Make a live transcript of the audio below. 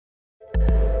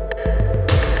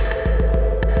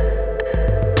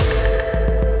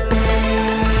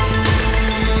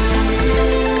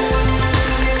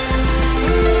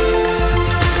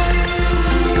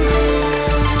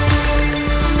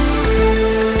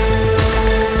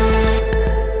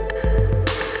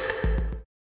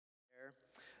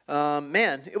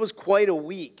man, it was quite a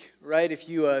week, right? If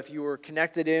you were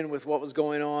connected in with what was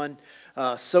going on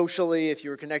socially, if you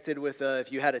were connected with,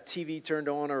 if you had a TV turned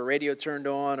on or a radio turned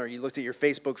on, or you looked at your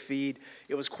Facebook feed,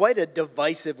 it was quite a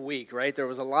divisive week, right? There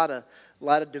was a lot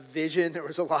of division. There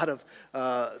was a lot of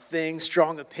things,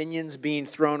 strong opinions being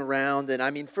thrown around. And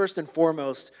I mean, first and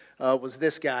foremost was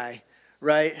this guy,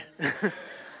 right?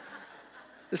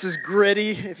 This is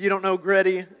Gritty. If you don't know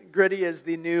Gritty, Gritty is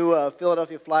the new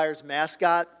Philadelphia Flyers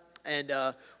mascot. And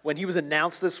when he was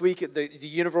announced this week, the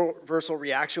universal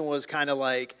reaction was kind of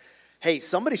like, hey,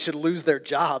 somebody should lose their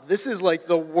job. This is like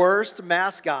the worst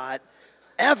mascot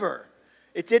ever.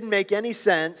 It didn't make any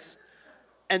sense.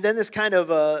 And then this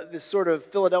sort of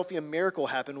Philadelphia miracle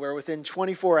happened where within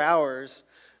 24 hours,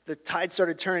 the tide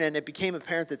started turning, and it became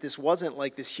apparent that this wasn't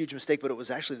like this huge mistake, but it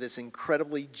was actually this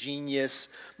incredibly genius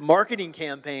marketing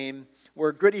campaign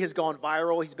where Gritty has gone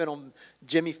viral. He's been on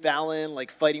Jimmy Fallon,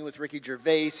 like fighting with Ricky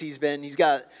Gervais.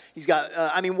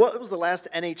 I mean, what was the last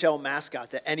NHL mascot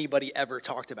that anybody ever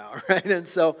talked about, right? And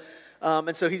so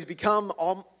he's become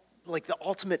like the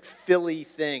ultimate Philly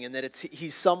thing, and that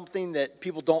he's something that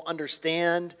people don't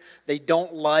understand, they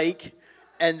don't like,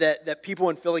 and that people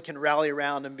in Philly can rally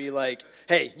around and be like,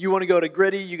 hey, you want to go to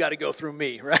Gritty, you got to go through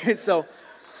me, right? So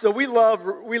we love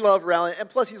rallying, and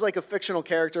plus he's like a fictional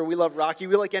character. We love Rocky.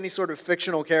 We like any sort of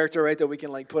fictional character, right, that we can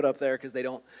like put up there because they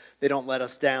don't let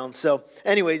us down. So,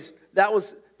 anyways, that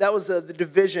was the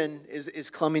division is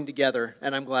coming together,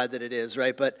 and I'm glad that it is,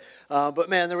 right? But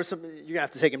man, there was some. You're gonna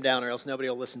have to take him down, or else nobody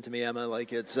will listen to me, Emma.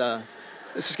 Like it's.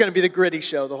 This is going to be the Gritty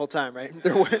show the whole time, right?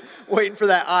 They're waiting for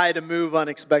that eye to move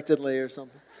unexpectedly or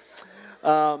something.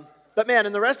 But man,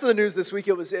 in the rest of the news this week,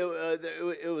 it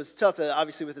was tough,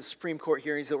 obviously, with the Supreme Court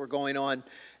hearings that were going on.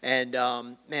 And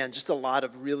man, just a lot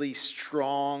of really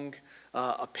strong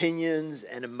opinions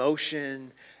and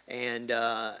emotion. And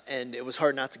it was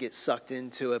hard not to get sucked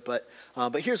into it. But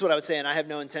here's what I would say, and I have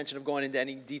no intention of going into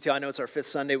any detail. I know it's our fifth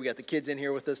Sunday. We got the kids in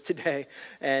here with us today,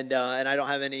 and I don't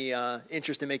have any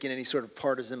interest in making any sort of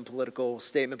partisan political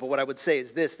statement. But what I would say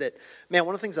is this, that, man,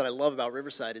 one of the things that I love about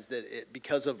Riverside is that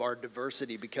because of our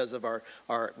diversity, because of our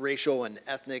racial and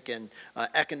ethnic and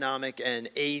economic and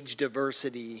age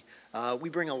diversity, we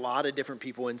bring a lot of different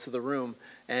people into the room.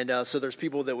 And so there's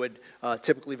people that would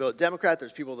typically vote Democrat.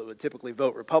 There's people that would typically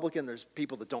vote Republican. There's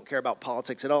people that don't care about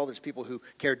politics at all. There's people who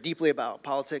care deeply about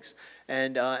politics.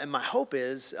 And my hope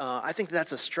is, I think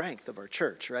that's a strength of our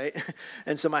church, right?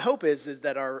 And so my hope is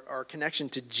that our connection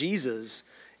to Jesus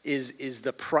is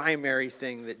the primary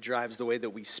thing that drives the way that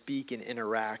we speak and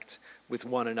interact with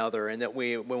one another, and that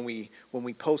when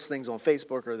we post things on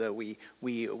Facebook, or that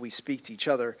we speak to each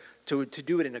other, to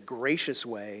do it in a gracious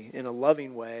way, in a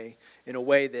loving way, in a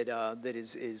way that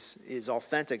is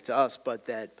authentic to us, but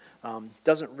that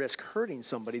doesn't risk hurting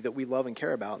somebody that we love and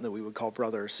care about, and that we would call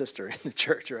brother or sister in the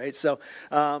church, right? So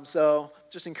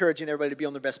just encouraging everybody to be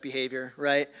on their best behavior,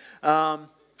 right?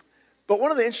 But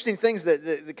one of the interesting things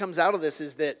that comes out of this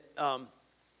is that,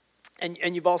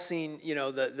 and you've all seen, you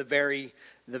know, the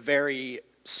very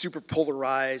super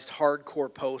polarized,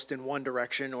 hardcore post in one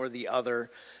direction or the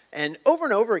other. And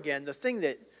over again, the thing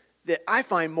that I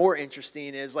find more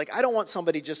interesting is, like, I don't want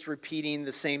somebody just repeating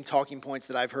the same talking points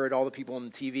that I've heard all the people on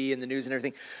the TV and the news and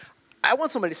everything. I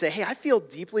want somebody to say, hey, I feel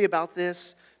deeply about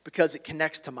this because it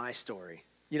connects to my story.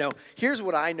 You know, here's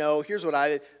what I know. Here's what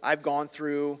I've gone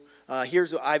through.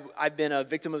 I've been a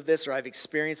victim of this, or I've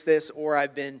experienced this, or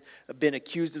I've been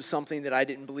accused of something that I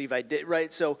didn't believe I did,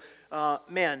 right? So,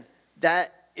 man,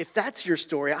 if that's your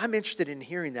story, I'm interested in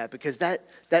hearing that, because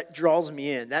that draws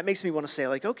me in. That makes me want to say,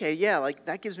 like, okay, yeah, like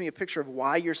that gives me a picture of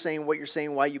why you're saying what you're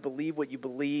saying, why you believe what you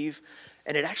believe,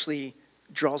 and it actually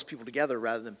draws people together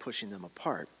rather than pushing them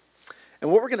apart. And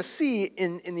what we're going to see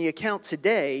in the account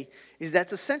today is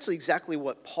that's essentially exactly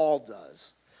what Paul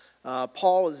does.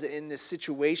 Paul is in this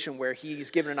situation where he's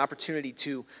given an opportunity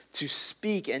to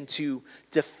speak and to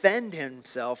defend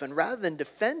himself. And rather than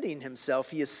defending himself,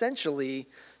 he essentially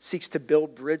seeks to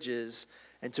build bridges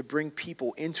and to bring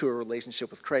people into a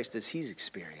relationship with Christ as he's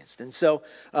experienced. And so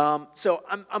I'm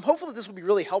hopeful that this will be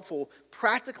really helpful,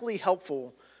 practically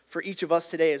helpful for each of us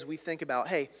today as we think about,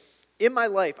 hey, in my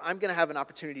life, I'm going to have an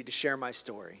opportunity to share my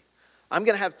story. I'm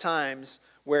going to have times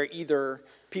where either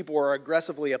people are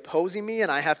aggressively opposing me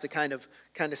and I have to kind of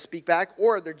speak back,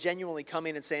 or they're genuinely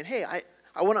coming and saying, hey,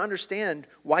 I want to understand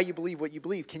why you believe what you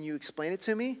believe. Can you explain it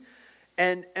to me?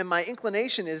 And my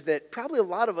inclination is that probably a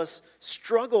lot of us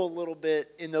struggle a little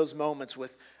bit in those moments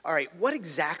with, all right, what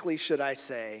exactly should I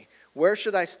say? Where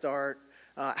should I start?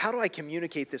 how do I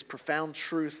communicate this profound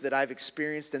truth that I've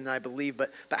experienced and that I believe,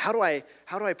 but how do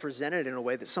I present it in a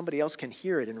way that somebody else can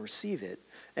hear it and receive it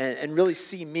and really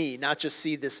see me, not just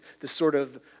see this sort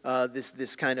of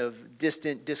this kind of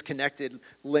distant, disconnected,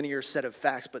 linear set of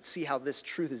facts, but see how this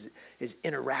truth is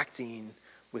interacting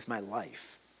with my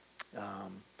life.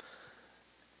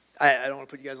 I don't want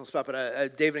to put you guys on the spot,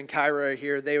 but David and Kyra are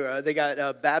here. They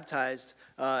got baptized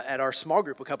at our small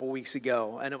group a couple weeks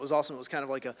ago, and it was awesome. It was kind of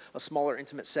like a smaller,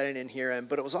 intimate setting in here,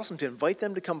 but it was awesome to invite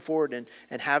them to come forward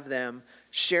and have them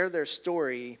share their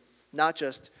story, not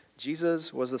just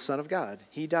Jesus was the Son of God.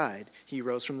 He died. He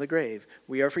rose from the grave.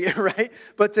 We are forgiven, right?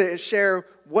 But to share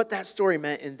what that story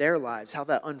meant in their lives, how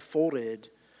that unfolded,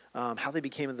 how they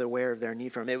became aware of their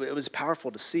need for him. It was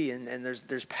powerful to see, and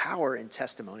there's power in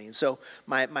testimony. And so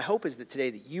my hope is that today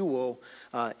that you will,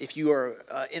 if you are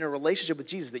in a relationship with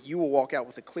Jesus, that you will walk out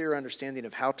with a clear understanding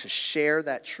of how to share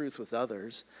that truth with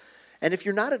others. And if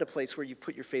you're not at a place where you've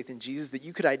put your faith in Jesus, that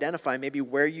you could identify maybe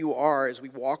where you are as we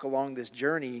walk along this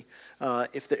journey,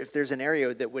 if there's an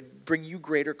area that would bring you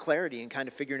greater clarity in kind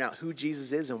of figuring out who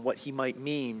Jesus is and what he might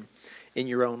mean in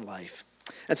your own life.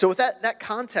 And so with that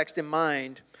context in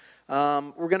mind,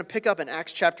 we're going to pick up in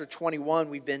Acts chapter 21.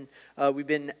 We've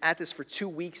been at this for 2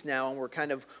 weeks now, and we're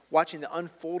kind of watching the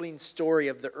unfolding story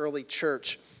of the early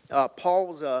church. Paul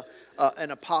was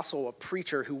an apostle, a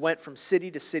preacher who went from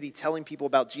city to city telling people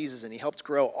about Jesus, and he helped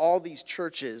grow all these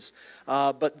churches.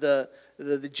 But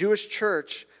the Jewish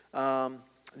church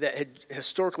that had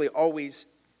historically always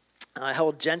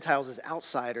held Gentiles as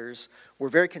outsiders were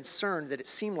very concerned that it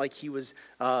seemed like he was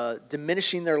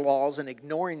diminishing their laws and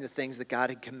ignoring the things that God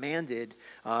had commanded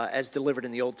as delivered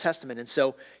in the Old Testament. And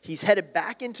so he's headed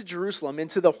back into Jerusalem,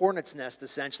 into the hornet's nest,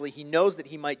 essentially. He knows that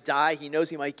he might die. He knows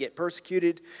he might get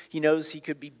persecuted. He knows he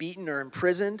could be beaten or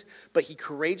imprisoned, but he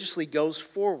courageously goes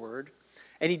forward,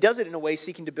 and he does it in a way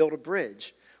seeking to build a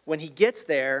bridge. When he gets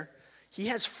there, he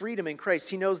has freedom in Christ.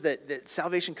 He knows that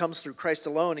salvation comes through Christ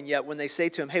alone, and yet when they say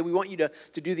to him, hey, we want you to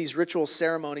do these ritual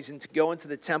ceremonies and to go into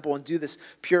the temple and do this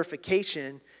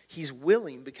purification, he's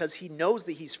willing because he knows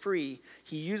that he's free.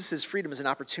 He uses his freedom as an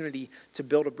opportunity to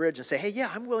build a bridge and say, hey,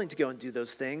 yeah, I'm willing to go and do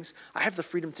those things. I have the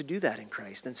freedom to do that in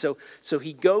Christ. And so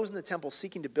he goes in the temple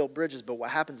seeking to build bridges, but what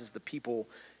happens is the people,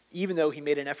 even though he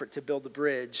made an effort to build the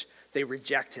bridge, they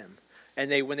reject him. And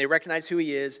when they recognize who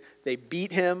he is, they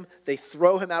beat him, they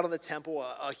throw him out of the temple,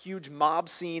 a huge mob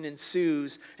scene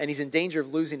ensues, and he's in danger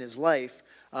of losing his life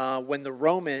when the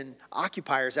Roman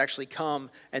occupiers actually come,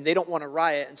 and they don't want to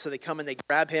riot, and so they come and they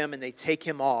grab him and they take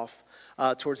him off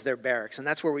towards their barracks. And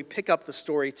that's where we pick up the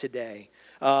story today.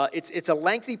 It's a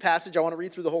lengthy passage. I want to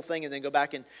read through the whole thing and then go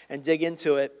back and dig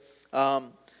into it.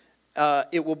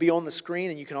 It will be on the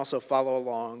screen, and you can also follow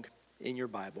along in your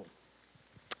Bible.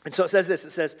 And so it says this,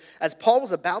 it says, as Paul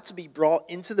was about to be brought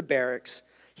into the barracks,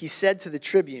 he said to the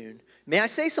tribune, may I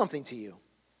say something to you?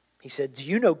 He said, do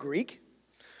you know Greek?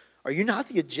 Are you not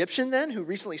the Egyptian then who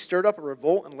recently stirred up a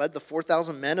revolt and led the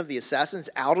 4,000 men of the assassins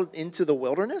out into the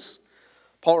wilderness?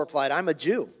 Paul replied, I'm a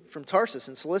Jew from Tarsus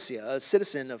in Cilicia, a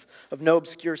citizen of no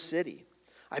obscure city.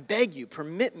 I beg you,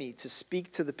 permit me to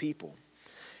speak to the people.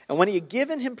 And when he had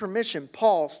given him permission,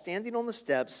 Paul, standing on the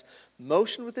steps,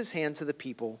 motioned with his hand to the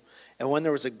people. And when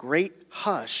there was a great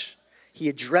hush, he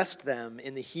addressed them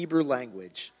in the Hebrew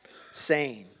language,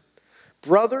 saying,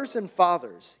 brothers and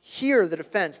fathers, hear the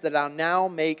defense that I'll now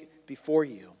make before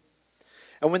you.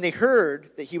 And when they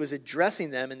heard that he was addressing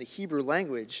them in the Hebrew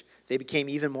language, they became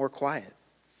even more quiet.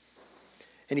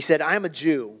 And he said, I am a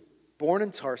Jew, born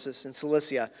in Tarsus in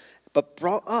Cilicia, but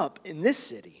brought up in this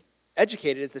city,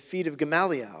 educated at the feet of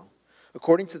Gamaliel,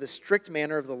 according to the strict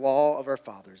manner of the law of our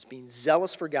fathers, being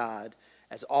zealous for God,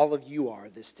 as all of you are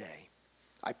this day.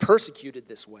 I persecuted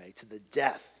this way to the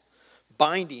death,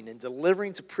 binding and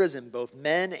delivering to prison both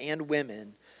men and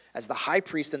women, as the high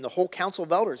priest and the whole council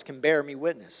of elders can bear me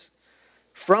witness.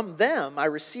 From them I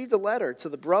received a letter to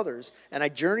the brothers, and I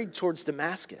journeyed towards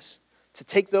Damascus to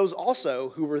take those also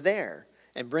who were there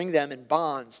and bring them in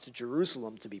bonds to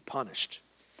Jerusalem to be punished.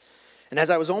 And as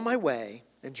I was on my way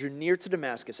and drew near to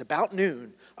Damascus, about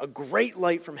noon, a great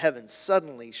light from heaven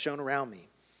suddenly shone around me.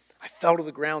 I fell to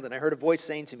the ground, and I heard a voice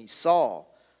saying to me,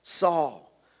 Saul,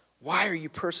 Saul, why are you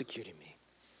persecuting me?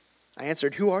 I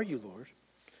answered, who are you, Lord?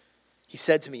 He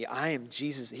said to me, I am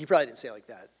Jesus. He probably didn't say it like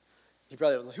that. He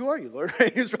probably was like, who are you, Lord?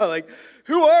 He was probably like,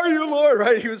 who are you, Lord?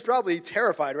 Right? He was probably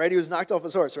terrified, right? He was knocked off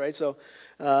his horse, right? So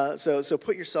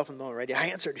put yourself in the moment, right? I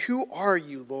answered, who are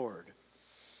you, Lord?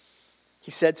 He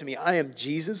said to me, I am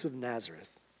Jesus of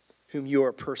Nazareth, whom you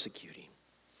are persecuting.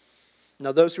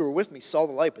 Now those who were with me saw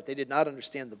the light, but they did not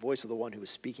understand the voice of the one who was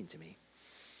speaking to me.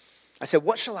 I said,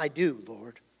 what shall I do,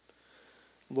 Lord?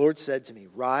 The Lord said to me,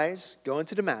 rise, go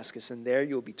into Damascus, and there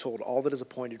you will be told all that is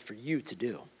appointed for you to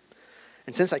do.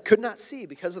 And since I could not see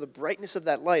because of the brightness of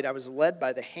that light, I was led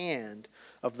by the hand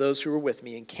of those who were with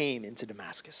me and came into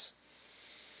Damascus.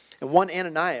 And one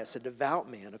Ananias, a devout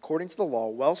man, according to the law,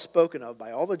 well spoken of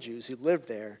by all the Jews who lived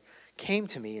there, came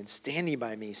to me and standing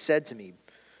by me said to me,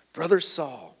 Brother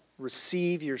Saul,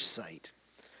 receive your sight.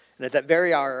 And at that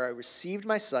very hour I received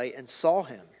my sight and saw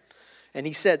him. And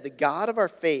he said, the God of our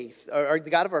faith, or the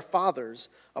God of our fathers,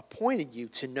 appointed you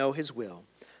to know his will,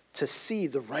 to see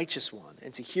the righteous one,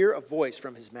 and to hear a voice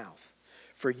from his mouth.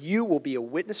 For you will be a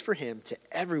witness for him to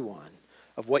everyone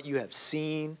of what you have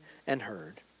seen and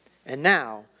heard. And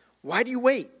now, why do you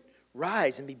wait?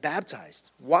 Rise and be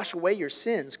baptized. Wash away your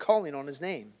sins, calling on his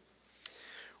name.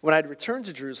 When I had returned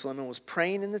to Jerusalem and was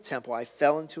praying in the temple, I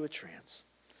fell into a trance.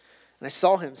 And I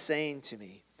saw him saying to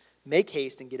me, make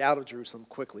haste and get out of Jerusalem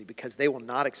quickly, because they will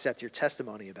not accept your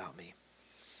testimony about me.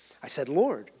 I said,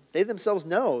 Lord, they themselves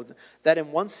know that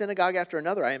in one synagogue after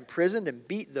another I imprisoned and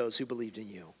beat those who believed in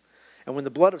you. And when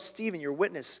the blood of Stephen, your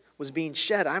witness, was being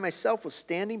shed, I myself was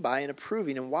standing by and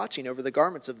approving and watching over the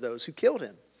garments of those who killed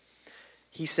him.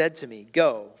 He said to me,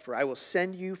 go, for I will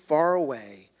send you far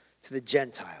away to the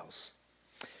Gentiles.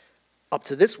 Up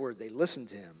to this word they listened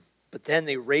to him. But then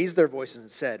they raised their voices and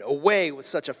said, away with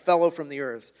such a fellow from the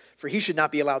earth, for he should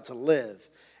not be allowed to live.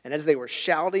 And as they were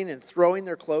shouting and throwing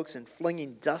their cloaks and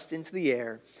flinging dust into the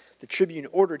air, the tribune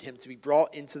ordered him to be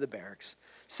brought into the barracks,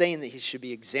 saying that he should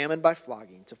be examined by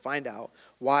flogging to find out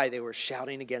why they were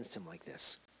shouting against him like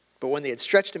this. But when they had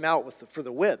stretched him out for the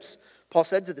whips, Paul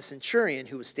said to the centurion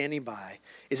who was standing by,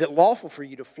 is it lawful for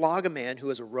you to flog a man who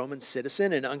is a Roman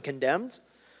citizen and uncondemned?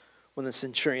 When the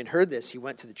centurion heard this, he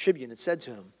went to the tribune and said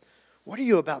to him, what are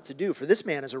you about to do? For this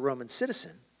man is a Roman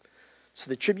citizen. So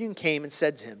the tribune came and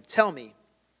said to him, tell me,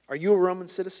 are you a Roman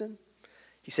citizen?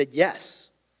 He said,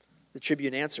 yes. The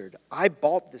tribune answered, I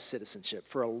bought this citizenship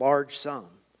for a large sum.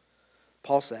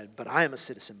 Paul said, but I am a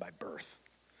citizen by birth.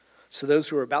 So those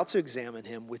who were about to examine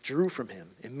him withdrew from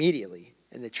him immediately.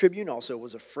 And the tribune also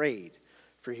was afraid,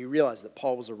 for he realized that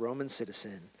Paul was a Roman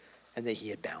citizen and that he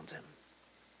had bound him.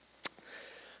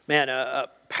 Man, a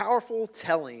powerful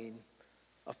telling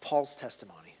of Paul's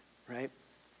testimony, right?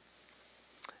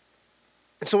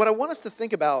 And so what I want us to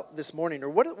think about this morning, or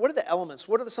what are the elements,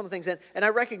 what are some of the things, and I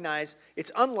recognize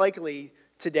it's unlikely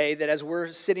today that as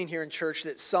we're sitting here in church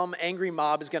that some angry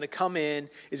mob is going to come in,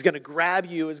 is going to grab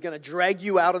you, is going to drag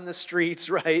you out on the streets,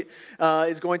 right,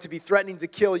 is going to be threatening to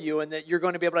kill you, and that you're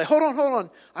going to be able to, hold on,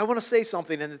 I want to say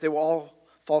something, and that they will all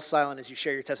fall silent as you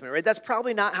share your testimony, right? That's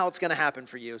probably not how it's going to happen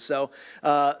for you.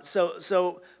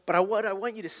 But what I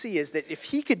want you to see is that if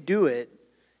he could do it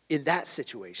in that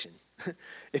situation,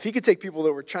 if he could take people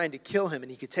that were trying to kill him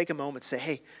and he could take a moment and say,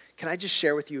 hey, can I just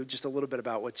share with you just a little bit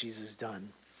about what Jesus has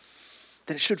done?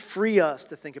 Then it should free us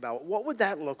to think about what would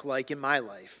that look like in my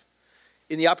life,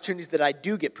 in the opportunities that I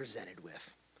do get presented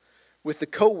with the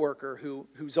coworker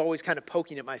who's always kind of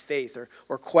poking at my faith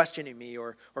or questioning me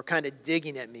or kind of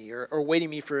digging at me or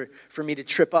waiting for me to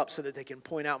trip up so that they can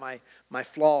point out my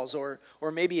flaws, or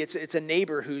maybe it's a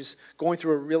neighbor who's going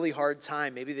through a really hard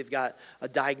time. Maybe they've got a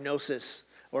diagnosis,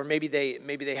 or maybe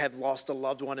they have lost a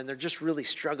loved one and they're just really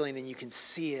struggling and you can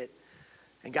see it.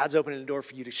 And God's opening the door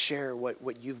for you to share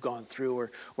what you've gone through.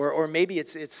 Or maybe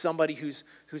it's somebody who's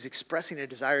expressing a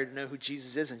desire to know who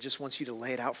Jesus is and just wants you to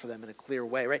lay it out for them in a clear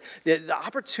way, right? The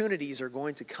opportunities are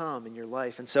going to come in your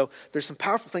life. And so there's some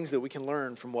powerful things that we can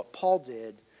learn from what Paul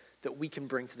did that we can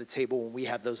bring to the table when we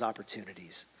have those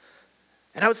opportunities.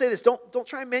 And I would say this, don't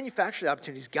try and manufacture the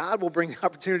opportunities. God will bring the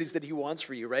opportunities that he wants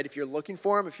for you, right? If you're looking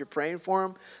for them, if you're praying for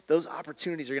them, those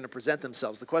opportunities are going to present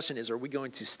themselves. The question is, are we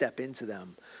going to step into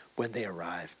them when they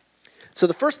arrive? So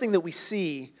the first thing that we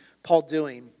see Paul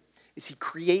doing is he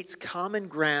creates common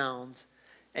ground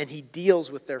and he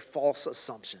deals with their false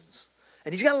assumptions.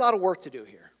 And he's got a lot of work to do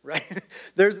here, right?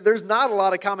 There's not a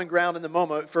lot of common ground in the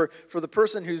moment for the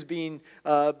person who's being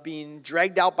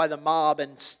dragged out by the mob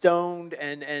and stoned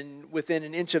and within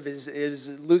an inch of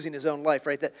his losing his own life,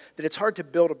 right? That it's hard to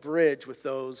build a bridge with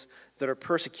those that are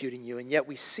persecuting you, and yet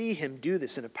we see him do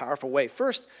this in a powerful way.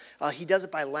 First, he does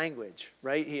it by language,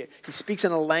 right? He speaks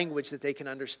in a language that they can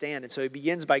understand, and so he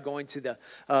begins by going to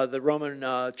the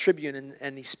Roman tribune,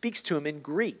 and he speaks to him in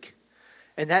Greek.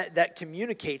 And that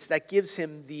communicates, that gives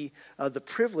him the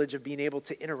privilege of being able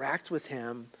to interact with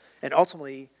him and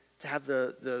ultimately to have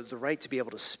the right to be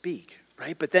able to speak,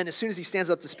 right? But then as soon as he stands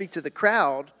up to speak to the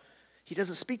crowd, he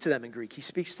doesn't speak to them in Greek. He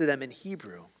speaks to them in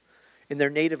Hebrew, in their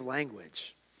native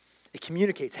language. It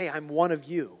communicates, hey, I'm one of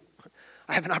you.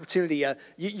 I have an opportunity.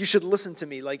 You should listen to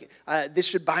me. Like this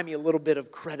should buy me a little bit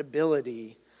of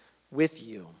credibility with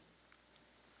you.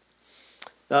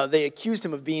 They accused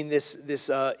him of being this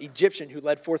Egyptian who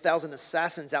led 4,000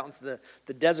 assassins out into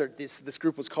the desert. This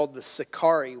group was called the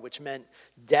Sicarii, which meant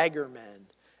dagger men.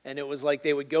 And it was like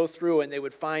they would go through and they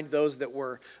would find those that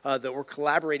were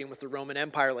collaborating with the Roman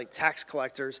Empire, like tax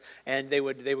collectors, and they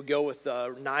would go with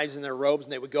knives in their robes,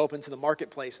 and they would go up into the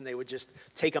marketplace and they would just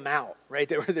take them out, right?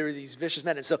 They were these vicious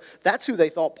men. And so that's who they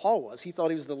thought Paul was. He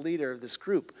thought he was the leader of this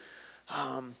group.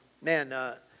 Have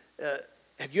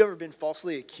you ever been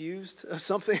falsely accused of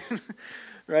something,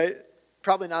 right?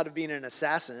 Probably not of being an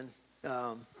assassin. If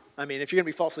you're going to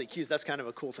be falsely accused, that's kind of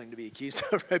a cool thing to be accused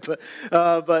of, right?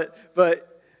 But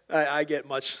I get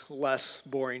much less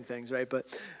boring things, right?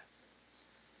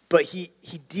 But he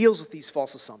deals with these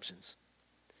false assumptions.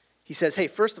 He says, hey,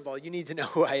 first of all, you need to know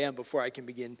who I am before I can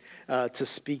begin to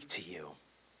speak to you.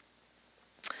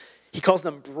 He calls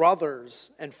them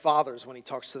brothers and fathers when he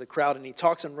talks to the crowd, and he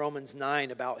talks in Romans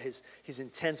 9 about his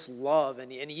intense love,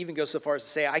 and he even goes so far as to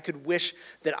say, I could wish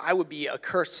that I would be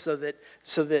accursed so that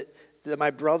my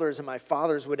brothers and my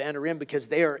fathers would enter in, because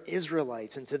they are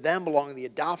Israelites, and to them belong the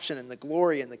adoption and the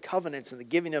glory and the covenants and the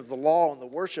giving of the law and the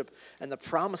worship and the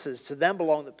promises. To them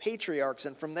belong the patriarchs,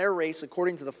 and from their race,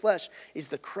 according to the flesh, is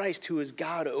the Christ who is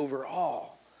God over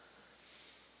all.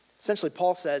 Essentially,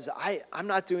 Paul says, I'm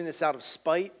not doing this out of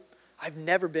spite. I've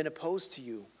never been opposed to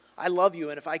you. I love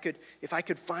you, and if I could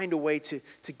find a way to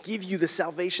give you the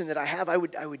salvation that I have, I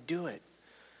would do it.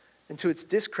 And to its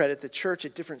discredit, the church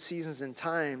at different seasons and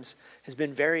times has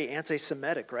been very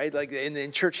anti-Semitic, right? Like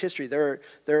in church history, there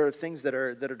are things that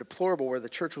are deplorable where the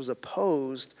church was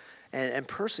opposed and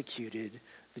persecuted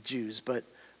the Jews. But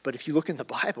if you look in the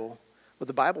Bible, what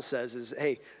the Bible says is,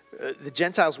 hey, the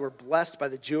Gentiles were blessed by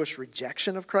the Jewish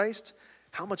rejection of Christ.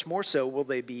 How much more so will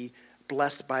they be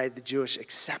blessed by the Jewish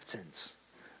acceptance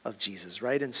of Jesus,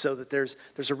 right? And so that there's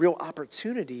a real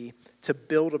opportunity to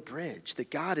build a bridge,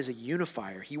 that God is a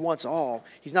unifier. He wants all.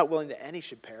 He's not willing that any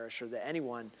should perish or that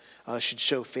anyone should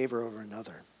show favor over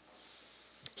another.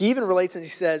 He even relates and he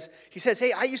says,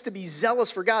 hey, I used to be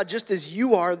zealous for God just as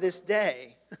you are this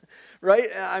day.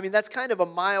 Right? That's kind of a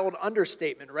mild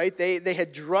understatement, right? They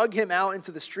had drug him out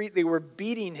into the street. They were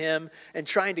beating him and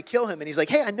trying to kill him. And he's like,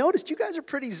 hey, I noticed you guys are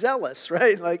pretty zealous,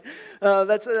 right? Like,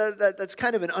 that's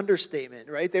kind of an understatement,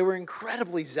 right? They were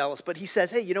incredibly zealous. But he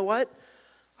says, hey, you know what?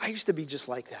 I used to be just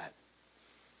like that.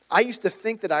 I used to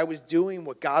think that I was doing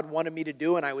what God wanted me to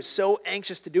do, and I was so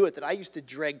anxious to do it that I used to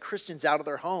drag Christians out of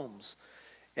their homes.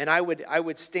 And I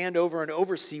would stand over and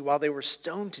oversee while they were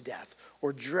stoned to death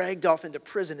or dragged off into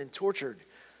prison and tortured.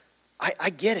 I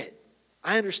get it.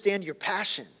 I understand your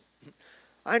passion.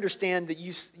 I understand that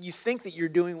you think that you're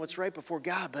doing what's right before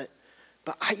God, but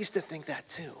I used to think that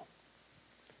too.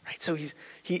 Right? So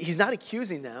he's not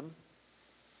accusing them.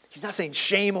 He's not saying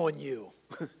shame on you.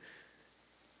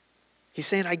 He's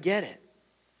saying I get it.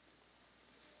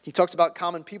 He talks about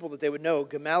common people that they would know,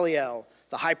 Gamaliel,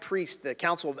 the high priest, the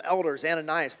council of elders,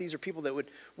 Ananias. These are people that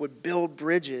would build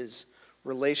bridges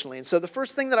relationally. And so the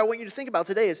first thing that I want you to think about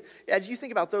today is, as you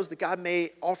think about those that God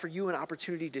may offer you an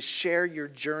opportunity to share your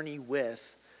journey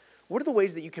with, what are the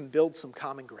ways that you can build some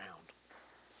common ground?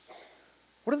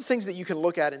 What are the things that you can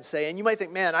look at and say, and you might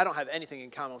think, man, I don't have anything in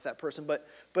common with that person, but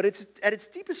it's at its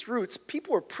deepest roots,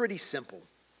 people are pretty simple.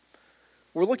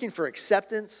 We're looking for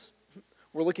acceptance.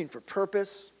 We're looking for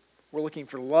purpose. We're looking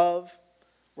for love.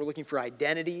 We're looking for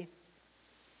identity.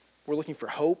 We're looking for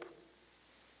hope.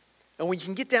 And when you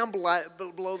can get down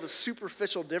below the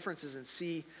superficial differences and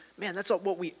see, man, that's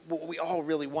what we all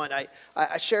really want.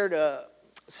 I shared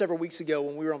several weeks ago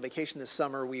when we were on vacation this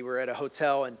summer, we were at a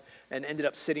hotel and ended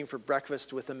up sitting for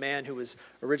breakfast with a man who was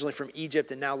originally from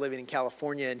Egypt and now living in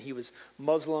California, and he was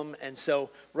Muslim. And so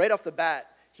right off the bat,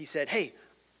 he said, hey,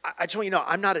 I just want you to know,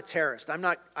 I'm not a terrorist. I'm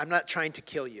not trying to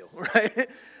kill you, right?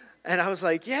 And I was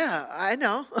like, yeah, I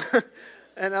know.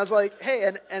 And I was like,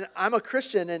 hey, and I'm a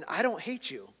Christian, and I don't hate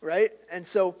you, right? And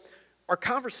so our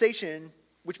conversation,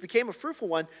 which became a fruitful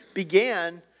one,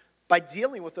 began by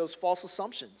dealing with those false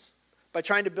assumptions, by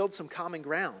trying to build some common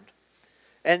ground.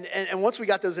 And once we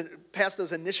got past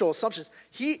those initial assumptions,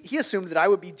 he assumed that I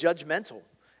would be judgmental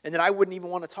and that I wouldn't even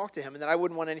want to talk to him and that I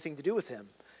wouldn't want anything to do with him.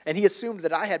 And he assumed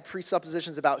that I had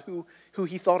presuppositions about who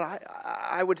he thought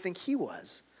I would think he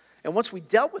was. And once we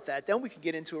dealt with that, then we could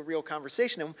get into a real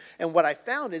conversation. And what I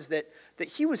found is that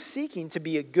he was seeking to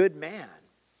be a good man.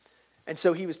 And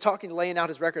so he was laying out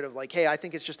his record of like, hey, I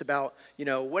think it's just about,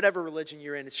 whatever religion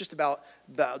you're in, it's just about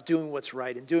doing what's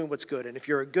right and doing what's good. And if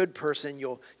you're a good person,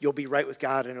 you'll be right with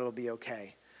God and it'll be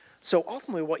okay. So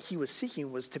ultimately what he was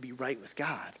seeking was to be right with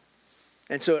God.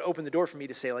 And so it opened the door for me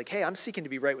to say, like, hey, I'm seeking to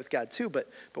be right with God too. But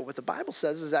what the Bible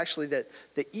says is actually that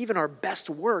even our best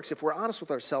works, if we're honest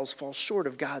with ourselves, fall short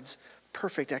of God's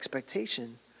perfect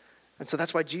expectation. And so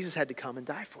that's why Jesus had to come and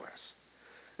die for us.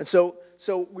 And so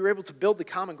we were able to build the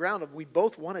common ground of we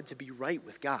both wanted to be right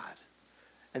with God.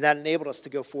 And that enabled us to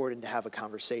go forward and to have a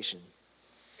conversation.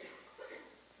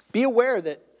 Be aware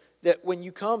that when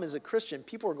you come as a Christian,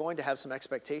 people are going to have some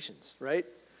expectations, right?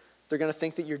 They're going to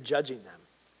think that you're judging them.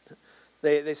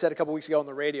 They said a couple weeks ago on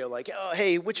the radio, like, oh,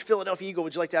 hey, which Philadelphia Eagle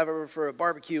would you like to have over for a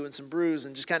barbecue and some brews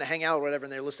and just kind of hang out or whatever?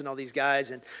 And they're listing all these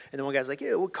guys. And then one guy's like,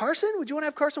 yeah, well, Carson, would you want to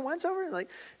have Carson Wentz over? And like,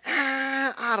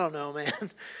 I don't know, man.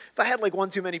 If I had like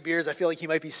one too many beers, I feel like he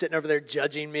might be sitting over there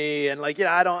judging me. And like,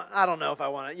 I don't know if I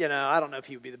want to, I don't know if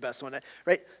he would be the best one,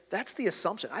 right? That's the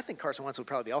assumption. I think Carson Wentz would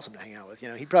probably be awesome to hang out with.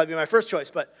 He'd probably be my first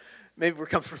choice, but maybe we're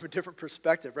coming from a different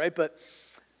perspective, right? But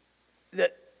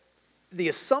the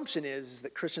assumption is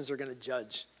that Christians are going to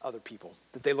judge other people,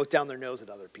 that they look down their nose at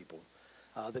other people,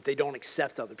 that they don't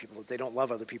accept other people, that they don't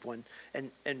love other people.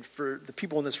 And for the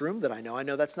people in this room that I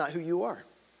know that's not who you are.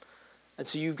 And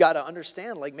so you've got to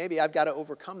understand, like, maybe I've got to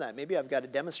overcome that. Maybe I've got to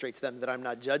demonstrate to them that I'm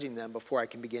not judging them before I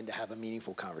can begin to have a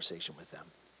meaningful conversation with them.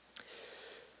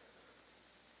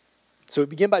 So we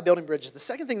begin by building bridges. The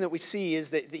second thing that we see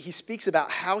is that he speaks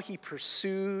about how he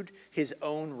pursued his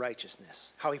own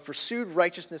righteousness, how he pursued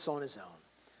righteousness on his own.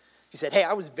 He said, hey,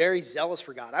 I was very zealous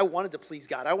for God. I wanted to please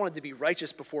God. I wanted to be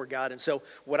righteous before God. And so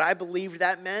what I believed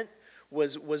that meant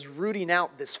was rooting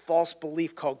out this false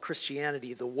belief called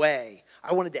Christianity, the way.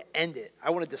 I wanted to end it. I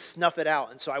wanted to snuff it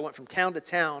out. And so I went from town to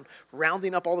town,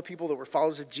 rounding up all the people that were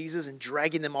followers of Jesus and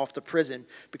dragging them off to prison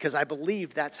because I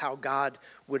believed that's how God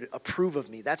would approve of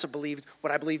me. That's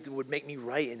what I believed would make me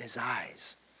right in his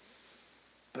eyes.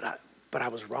 But I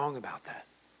was wrong about that.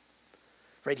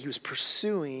 Right? He was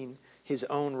pursuing his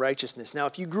own righteousness. Now,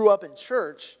 if you grew up in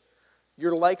church,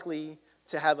 you're likely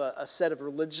to have a set of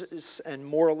religious and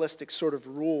moralistic sort of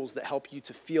rules that help you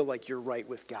to feel like you're right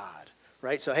with God.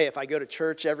 Right? So, hey, if I go to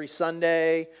church every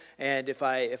Sunday, and if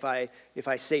I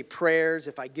say prayers,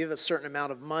 if I give a certain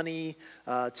amount of money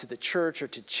to the church or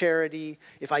to charity,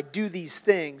 if I do these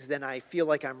things, then I feel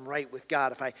like I'm right with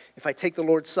God. If I take the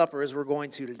Lord's Supper, as we're going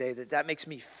to today, that makes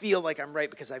me feel like I'm right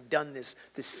because I've done this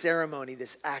ceremony,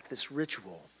 this act, this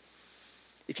ritual.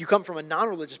 If you come from a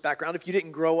non-religious background, if you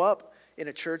didn't grow up in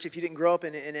a church, if you didn't grow up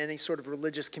in any sort of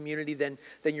religious community, then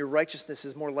your righteousness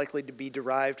is more likely to be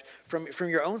derived from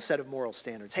your own set of moral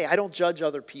standards. Hey, I don't judge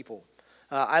other people.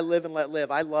 I live and let live.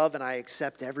 I love and I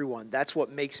accept everyone. That's what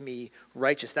makes me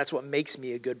righteous. That's what makes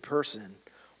me a good person.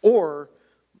 Or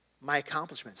my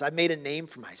accomplishments. I've made a name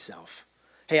for myself.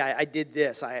 Hey, I did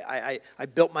this. I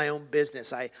built my own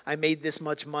business. I made this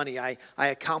much money. I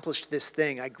accomplished this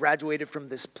thing. I graduated from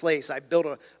this place. I built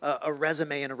a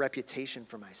resume and a reputation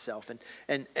for myself.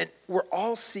 And we're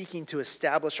all seeking to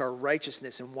establish our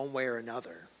righteousness in one way or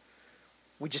another.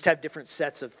 We just have different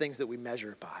sets of things that we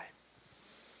measure it by.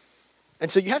 And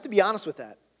so you have to be honest with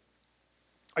that.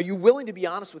 Are you willing to be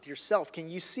honest with yourself? Can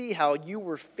you see how you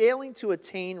were failing to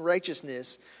attain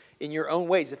righteousness in your own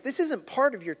ways? If this isn't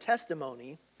part of your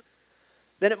testimony,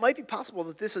 then it might be possible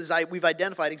that we've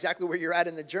identified exactly where you're at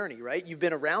in the journey, right? You've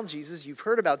been around Jesus, you've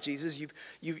heard about Jesus,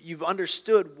 you've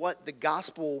understood what the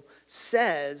gospel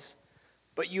says,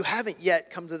 but you haven't yet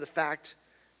come to the fact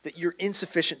that you're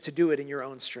insufficient to do it in your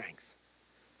own strength.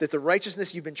 That the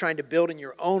righteousness you've been trying to build in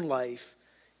your own life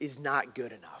is not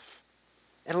good enough.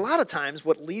 And a lot of times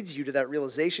what leads you to that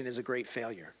realization is a great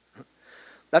failure.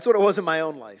 That's what it was in my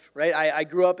own life, right? I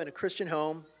grew up in a Christian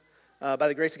home. By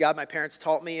the grace of God, my parents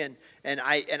taught me, and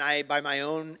I, by my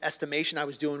own estimation, I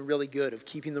was doing really good of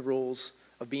keeping the rules,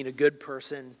 of being a good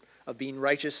person, of being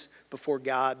righteous before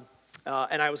God.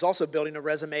 And I was also building a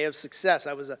resume of success.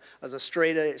 I was a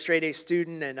straight A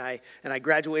student, and I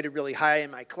graduated really high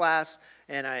in my class,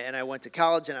 and I went to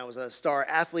college, and I was a star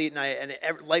athlete, and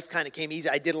life kind of came easy.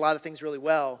 I did a lot of things really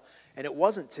well, and it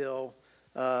wasn't until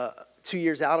 2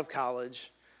 years out of college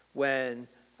when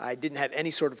I didn't have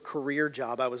any sort of career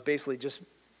job. I was basically just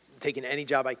taking any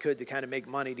job I could to kind of make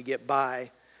money to get by.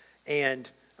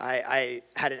 And I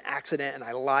had an accident, and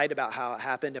I lied about how it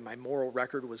happened, and my moral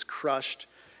record was crushed.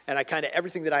 And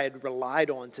everything that I had relied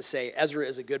on to say Ezra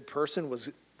is a good person was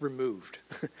removed.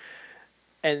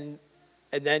 and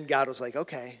then God was like,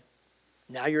 okay,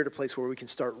 now you're at a place where we can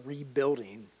start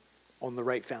rebuilding on the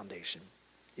right foundation.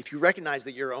 If you recognize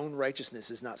that your own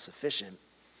righteousness is not sufficient,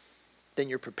 then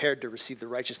you're prepared to receive the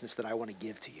righteousness that I want to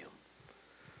give to you.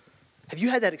 Have you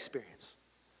had that experience?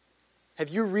 Have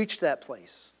you reached that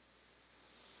place?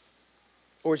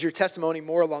 Or is your testimony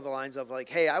more along the lines of like,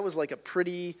 hey, I was like a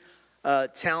pretty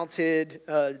talented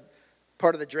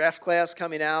part of the draft class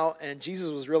coming out, and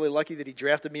Jesus was really lucky that he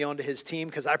drafted me onto his team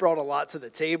because I brought a lot to the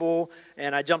table,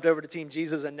 and I jumped over to Team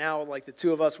Jesus, and now like the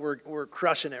two of us, we're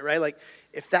crushing it, right? Like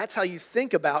if that's how you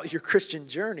think about your Christian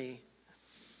journey,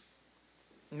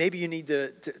 maybe you need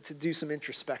to do some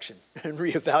introspection and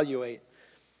reevaluate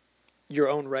your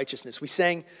own righteousness. We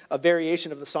sang a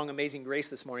variation of the song Amazing Grace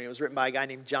this morning. It was written by a guy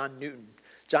named John Newton.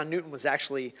 John Newton was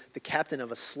actually the captain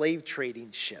of a slave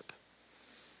trading ship.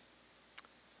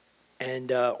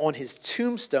 And on his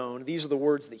tombstone, these are the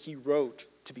words that he wrote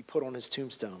to be put on his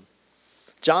tombstone.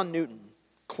 John Newton,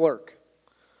 clerk,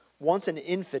 once an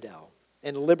infidel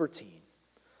and libertine,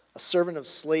 a servant of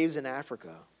slaves in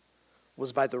Africa,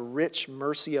 was by the rich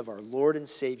mercy of our Lord and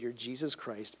Savior Jesus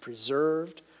Christ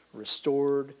preserved,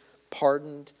 restored,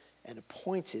 pardoned, and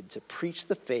appointed to preach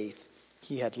the faith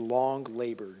he had long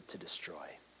labored to destroy.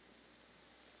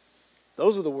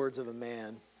 Those are the words of a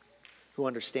man who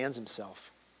understands himself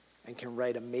and can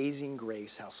write Amazing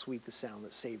Grace, how sweet the sound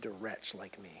that saved a wretch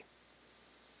like me.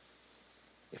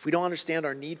 If we don't understand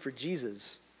our need for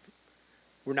Jesus,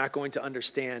 we're not going to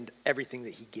understand everything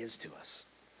that he gives to us.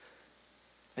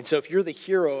 And so if you're the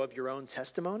hero of your own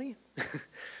testimony,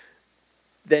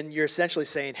 then you're essentially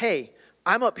saying, hey,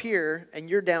 I'm up here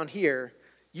and you're down here.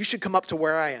 You should come up to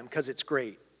where I am because it's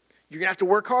great. You're going to have to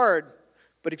work hard,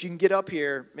 but if you can get up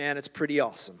here, man, it's pretty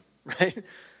awesome, right?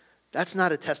 That's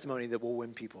not a testimony that will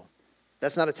win people.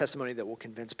 That's not a testimony that will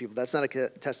convince people. That's not a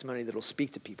testimony that will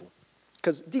speak to people.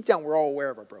 Because deep down, we're all aware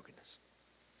of our brokenness,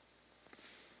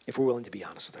 if we're willing to be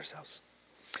honest with ourselves.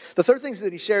 The third thing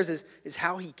that he shares is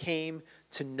how he came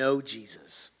to know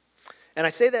Jesus. And I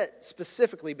say that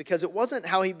specifically because it wasn't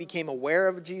how he became aware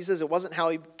of Jesus. It wasn't how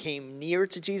he came near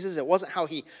to Jesus. It wasn't how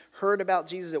he heard about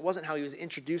Jesus. It wasn't how he was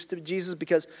introduced to Jesus.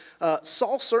 Because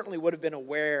Saul certainly would have been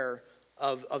aware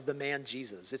of the man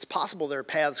Jesus. It's possible their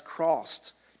paths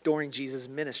crossed during Jesus'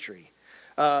 ministry.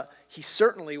 He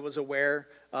certainly was aware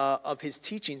of his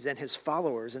teachings and his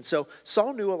followers. And so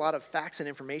Saul knew a lot of facts and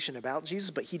information about Jesus,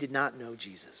 but he did not know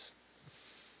Jesus.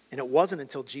 And it wasn't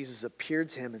until Jesus appeared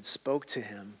to him and spoke to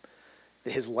him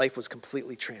that his life was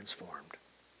completely transformed.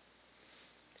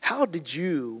 How did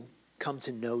you come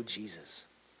to know Jesus?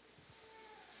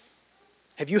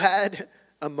 Have you had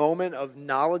a moment of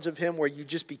knowledge of him where you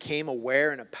just became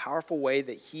aware in a powerful way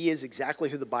that he is exactly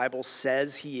who the Bible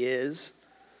says he is,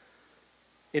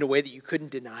 in a way that you couldn't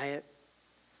deny it,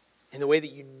 in the way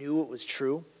that you knew it was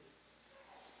true?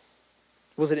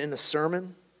 Was it in a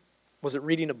sermon? Was it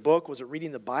reading a book? Was it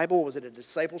reading the Bible? Was it a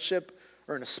discipleship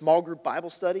or in a small group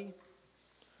Bible study?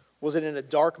 Was it in a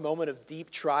dark moment of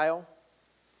deep trial?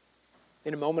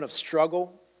 In a moment of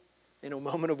struggle? In a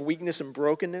moment of weakness and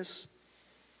brokenness?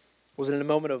 Was it in a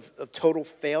moment of total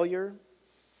failure?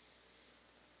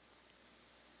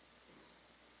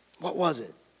 What was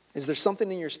it? Is there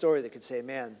something in your story that could say,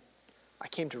 man, I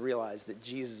came to realize that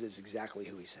Jesus is exactly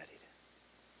who he said he did?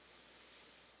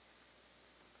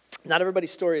 Not everybody's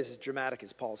story is as dramatic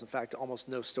as Paul's. In fact, almost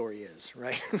no story is,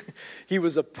 right? He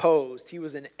was opposed. He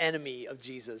was an enemy of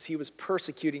Jesus. He was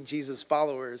persecuting Jesus'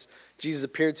 followers. Jesus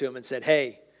appeared to him and said,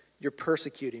 hey, you're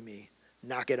persecuting me.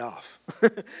 Knock it off.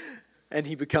 And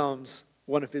he becomes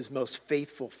one of his most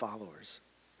faithful followers.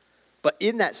 But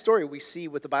in that story, we see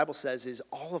what the Bible says is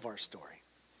all of our story.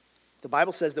 The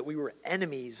Bible says that we were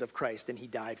enemies of Christ and he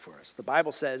died for us. The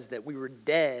Bible says that we were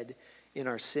dead in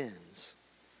our sins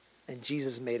and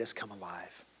Jesus made us come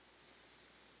alive.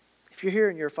 If you're here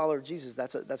and you're a follower of Jesus,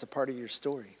 that's a part of your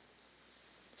story.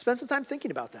 Spend some time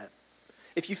thinking about that.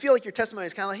 If you feel like your testimony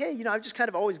is kind of like, hey, I've just kind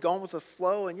of always gone with the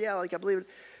flow and yeah, like I believe it,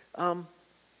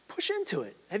 push into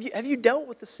it. Have you dealt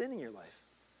with the sin in your life?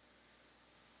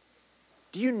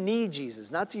 Do you need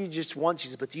Jesus? Not do you just want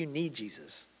Jesus, but do you need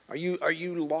Jesus? Are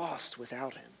you lost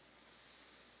without him?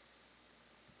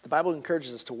 The Bible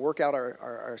encourages us to work out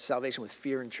our salvation with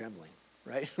fear and trembling,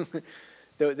 right?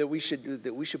 that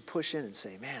we should push in and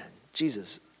say, man,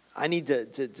 Jesus, I need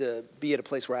to be at a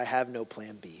place where I have no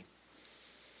plan B.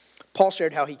 Paul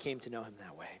shared how he came to know him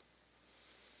that way.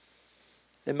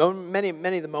 And many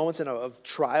of the moments of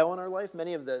trial in our life,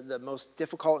 many of the most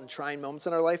difficult and trying moments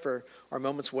in our life are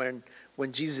moments when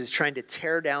Jesus is trying to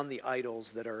tear down the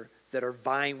idols that are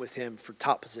vying with him for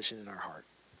top position in our heart.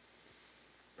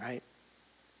 Right?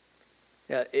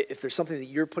 Yeah, if there's something that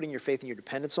you're putting your faith and your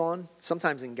dependence on,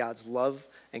 sometimes in God's love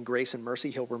and grace and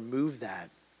mercy, he'll remove that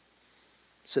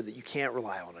so that you can't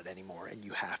rely on it anymore and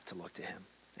you have to look to him.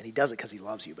 And he does it because he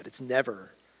loves you, but it's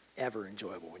never, ever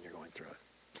enjoyable when you're going through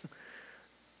it.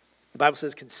 The Bible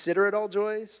says, consider it all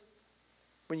joys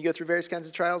when you go through various kinds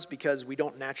of trials because we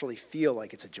don't naturally feel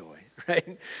like it's a joy,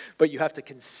 right? But you have to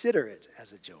consider it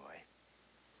as a joy.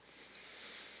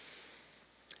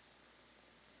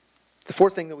 The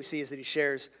fourth thing that we see is that he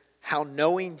shares how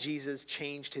knowing Jesus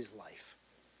changed his life.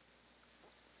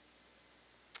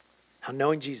 How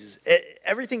knowing Jesus,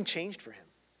 everything changed for him.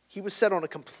 He was set on a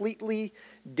completely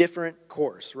different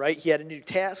course, right? He had a new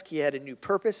task. He had a new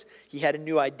purpose. He had a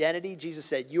new identity. Jesus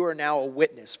said, you are now a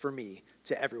witness for me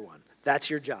to everyone. That's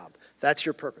your job. That's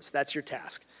your purpose. That's your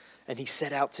task. And he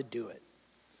set out to do it.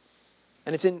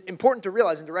 And it's important to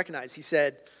realize and to recognize, he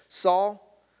said, Saul,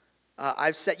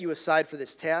 I've set you aside for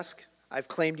this task. I've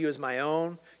claimed you as my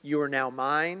own. You are now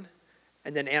mine.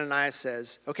 And then Ananias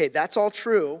says, okay, that's all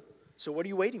true. So what are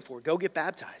you waiting for? Go get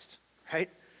baptized, right?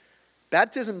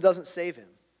 Baptism doesn't save him.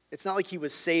 It's not like he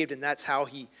was saved and that's how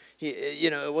he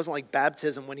it wasn't like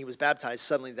baptism when he was baptized,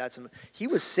 suddenly that's him. He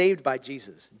was saved by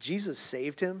Jesus. Jesus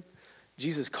saved him.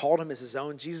 Jesus called him as his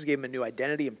own. Jesus gave him a new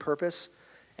identity and purpose,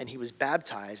 and he was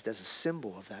baptized as a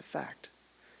symbol of that fact.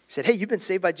 He said, hey, you've been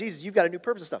saved by Jesus. You've got a new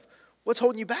purpose and stuff. What's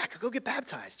holding you back? Go get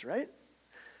baptized, right?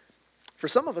 For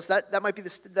some of us, that might be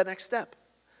the next step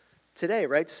today,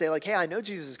 right? To say like, hey, I know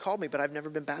Jesus has called me, but I've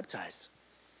never been baptized.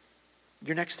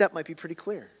 Your next step might be pretty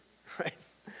clear, right?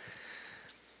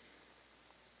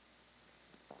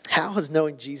 How has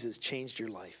knowing Jesus changed your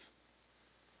life?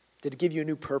 Did it give you a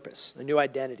new purpose, a new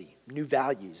identity, new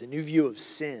values, a new view of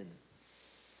sin?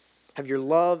 Have your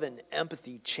love and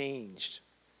empathy changed?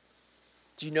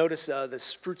 Do you notice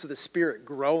the fruits of the Spirit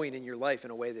growing in your life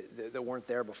in a way that weren't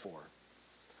there before?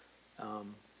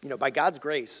 By God's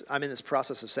grace, I'm in this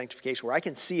process of sanctification where I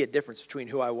can see a difference between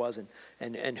who I was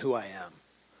and who I am.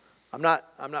 I'm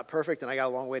not perfect, and I got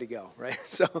a long way to go, right?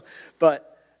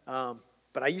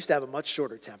 But I used to have a much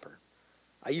shorter temper.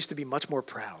 I used to be much more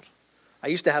proud. I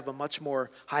used to have a much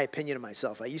more high opinion of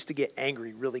myself. I used to get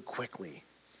angry really quickly.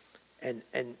 And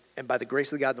by the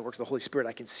grace of God and the work of the Holy Spirit,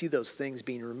 I can see those things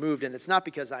being removed. And it's not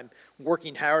because I'm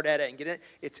working hard at it and getting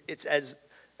it. It's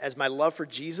as my love for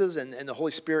Jesus and the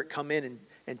Holy Spirit come in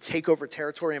and take over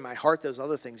territory in my heart, those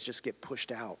other things just get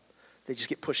pushed out. They just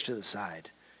get pushed to the side.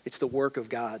 It's the work of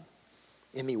God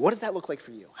in me. What does that look like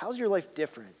for you? How's your life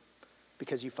different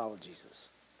because you follow Jesus?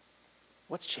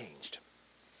 What's changed?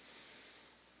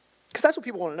 Because that's what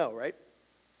people want to know, right?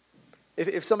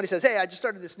 If somebody says, hey, I just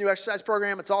started this new exercise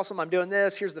program, it's awesome, I'm doing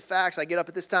this, here's the facts, I get up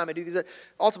at this time, I do these.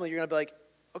 Ultimately, you're going to be like,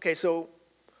 okay, so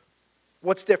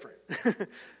what's different?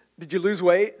 Did you lose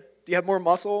weight? Do you have more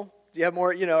muscle? Do you have more,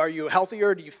 are you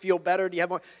healthier? Do you feel better? Do you have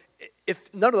more?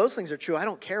 If none of those things are true, I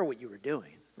don't care what you were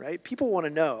doing, right? People want to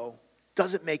know,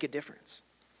 does it make a difference?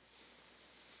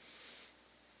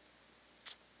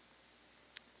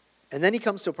 And then he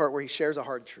comes to a part where he shares a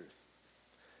hard truth.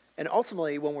 And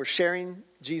ultimately, when we're sharing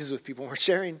Jesus with people, when we're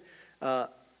sharing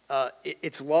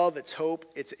it's love, it's hope,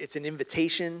 it's an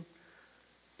invitation.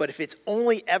 But if it's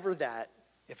only ever that,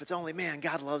 if it's only, man,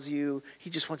 God loves you, he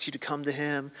just wants you to come to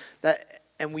him,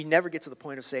 and we never get to the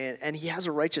point of saying, and he has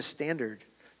a righteous standard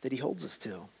that he holds us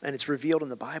to, and it's revealed in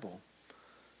the Bible.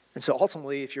 And so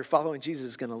ultimately, if you're following Jesus,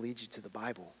 it's going to lead you to the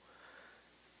Bible.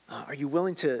 Are you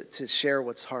willing to share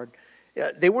what's hard?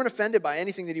 They weren't offended by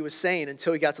anything that he was saying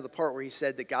until he got to the part where he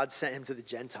said that God sent him to the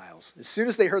Gentiles. As soon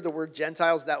as they heard the word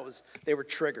Gentiles, they were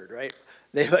triggered, right?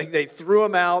 They threw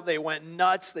him out. They went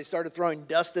nuts. They started throwing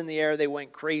dust in the air. They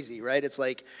went crazy, right? It's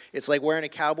like wearing a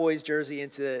Cowboys jersey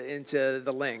into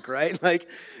the link, right? Like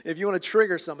if you want to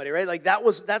trigger somebody, right? Like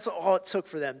that's all it took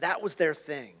for them. That was their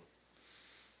thing.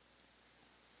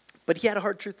 But he had a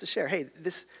hard truth to share. Hey,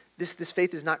 this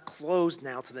faith is not closed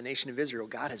now to the nation of Israel.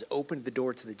 God has opened the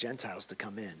door to the Gentiles to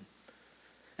come in.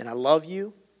 And I love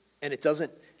you, and it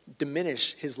doesn't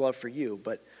diminish his love for you,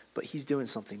 but he's doing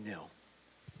something new.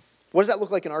 What does that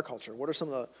look like in our culture? What are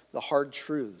some of the hard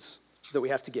truths that we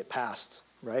have to get past,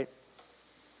 right?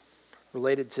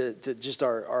 Related to just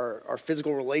our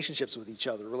physical relationships with each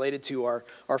other, related to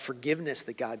our forgiveness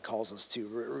that God calls us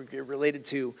to, related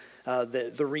to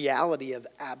the reality of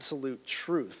absolute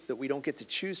truth, that we don't get to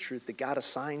choose truth, that God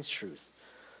assigns truth.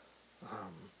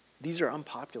 These are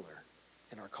unpopular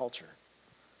in our culture.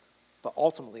 But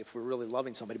ultimately, if we're really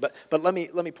loving somebody, but let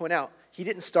me point out, he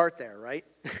didn't start there, right?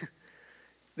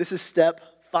 This is step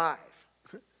 5.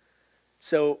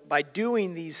 So by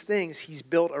doing these things, he's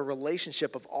built a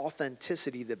relationship of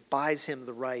authenticity that buys him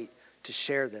the right to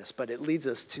share this. But it leads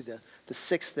us to the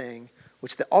sixth thing,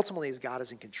 which ultimately is God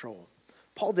is in control.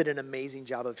 Paul did an amazing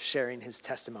job of sharing his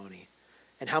testimony.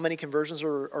 And how many conversions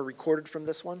are recorded from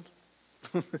this one?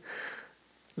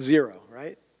 0,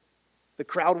 right? The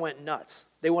crowd went nuts.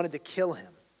 They wanted to kill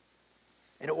him.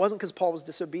 And it wasn't because Paul was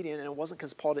disobedient, and it wasn't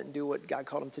because Paul didn't do what God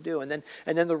called him to do. And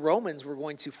then the Romans were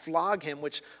going to flog him,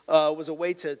 which was a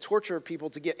way to torture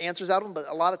people to get answers out of them, but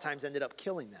a lot of times ended up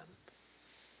killing them.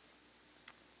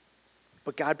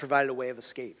 But God provided a way of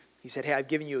escape. He said, hey, I've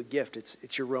given you a gift.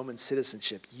 It's your Roman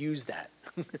citizenship. Use that.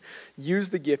 Use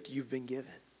the gift you've been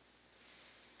given.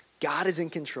 God is in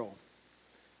control.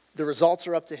 The results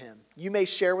are up to him. You may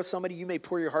share with somebody, you may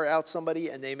pour your heart out to somebody,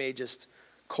 and they may just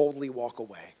coldly walk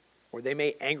away, or they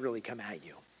may angrily come at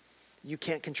you. You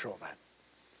can't control that.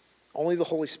 Only the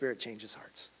Holy Spirit changes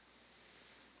hearts.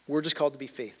 We're just called to be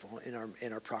faithful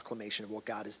in our proclamation of what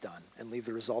God has done and leave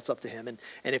the results up to him. And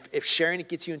if sharing it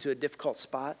gets you into a difficult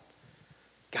spot,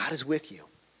 God is with you.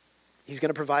 He's going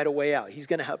to provide a way out. He's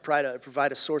going to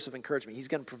provide a source of encouragement. He's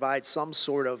going to provide some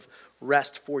sort of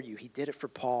rest for you. He did it for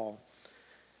Paul.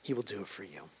 He will do it for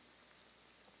you.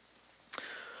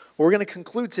 We're going to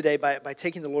conclude today by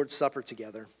taking the Lord's Supper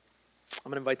together. I'm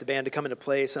going to invite the band to come into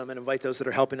place, and I'm going to invite those that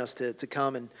are helping us to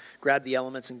come and grab the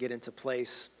elements and get into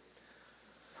place.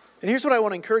 And here's what I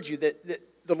want to encourage you, that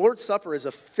the Lord's Supper is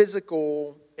a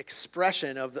physical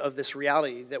expression of this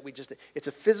reality that it's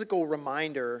a physical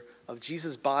reminder of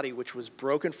Jesus' body, which was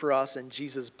broken for us, and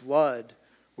Jesus' blood,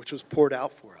 which was poured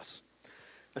out for us.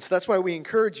 And so that's why we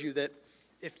encourage you that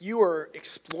if you are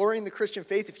exploring the Christian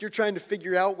faith, if you're trying to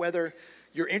figure out whether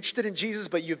you're interested in Jesus,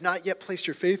 but you've not yet placed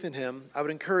your faith in him, I would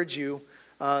encourage you,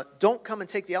 don't come and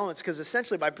take the elements, because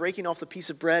essentially by breaking off the piece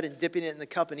of bread and dipping it in the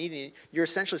cup and eating it, you're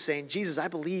essentially saying, Jesus, I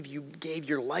believe you gave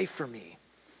your life for me.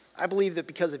 I believe that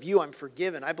because of you, I'm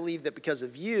forgiven. I believe that because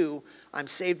of you, I'm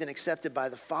saved and accepted by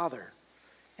the Father.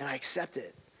 And I accept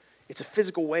it. It's a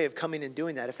physical way of coming and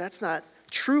doing that. If that's not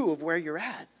true of where you're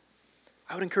at,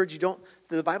 I would encourage you,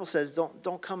 the Bible says,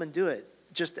 don't come and do it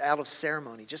just out of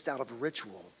ceremony, just out of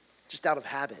ritual, just out of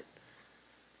habit.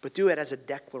 But do it as a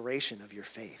declaration of your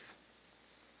faith.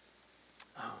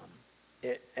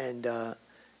 And I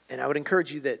would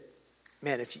encourage you that,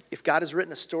 man, if God has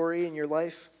written a story in your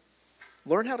life,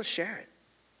 learn how to share it.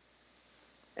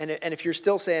 And if you're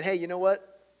still saying, hey, you know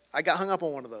what? I got hung up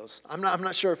on one of those. I'm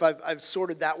not sure if I've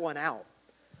sorted that one out.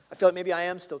 I feel like maybe I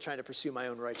am still trying to pursue my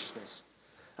own righteousness.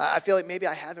 I feel like maybe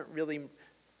I haven't really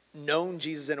known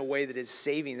Jesus in a way that is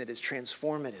saving, that is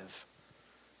transformative.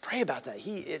 Pray about that.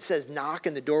 It says, knock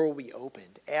and the door will be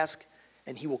opened. Ask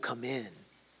and he will come in.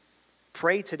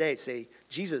 Pray today. Say,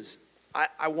 Jesus,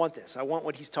 I want this. I want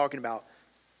what he's talking about.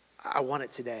 I want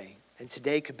it today. And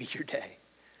today could be your day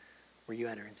where you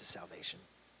enter into salvation.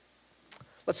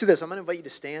 Let's do this. I'm going to invite you to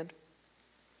stand.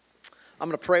 I'm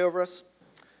going to pray over us.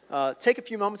 Take a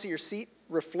few moments at your seat.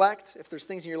 Reflect. If there's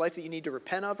things in your life that you need to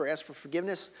repent of or ask for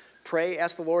forgiveness, pray,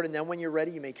 ask the Lord, and then when you're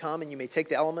ready, you may come and you may take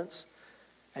the elements.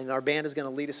 And our band is going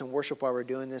to lead us in worship while we're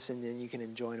doing this, and then you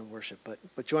can join in worship.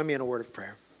 But join me in a word of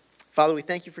prayer. Father, we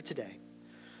thank you for today.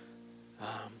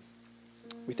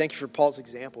 We thank you for Paul's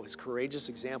example, his courageous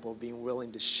example of being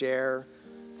willing to share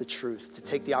the truth, to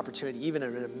take the opportunity, even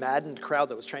in a maddened crowd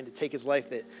that was trying to take his life,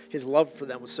 that his love for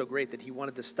them was so great that he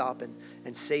wanted to stop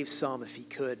and save some if he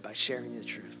could by sharing the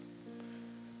truth.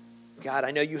 God,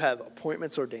 I know you have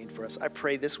appointments ordained for us. I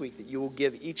pray this week that you will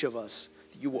give each of us,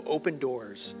 that you will open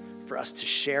doors for us to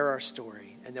share our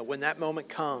story, and that when that moment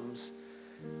comes,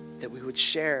 that we would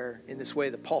share in this way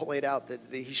that Paul laid out, that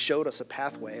he showed us a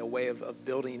pathway, a way of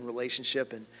building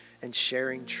relationship and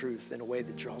sharing truth in a way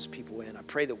that draws people in. I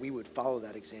pray that we would follow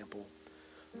that example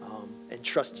and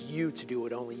trust you to do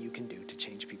what only you can do to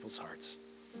change people's hearts.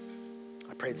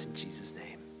 I pray this in Jesus'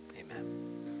 name.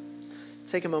 Amen.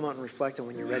 Take a moment and reflect, and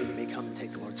when you're ready, you may come and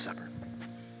take the Lord's Supper.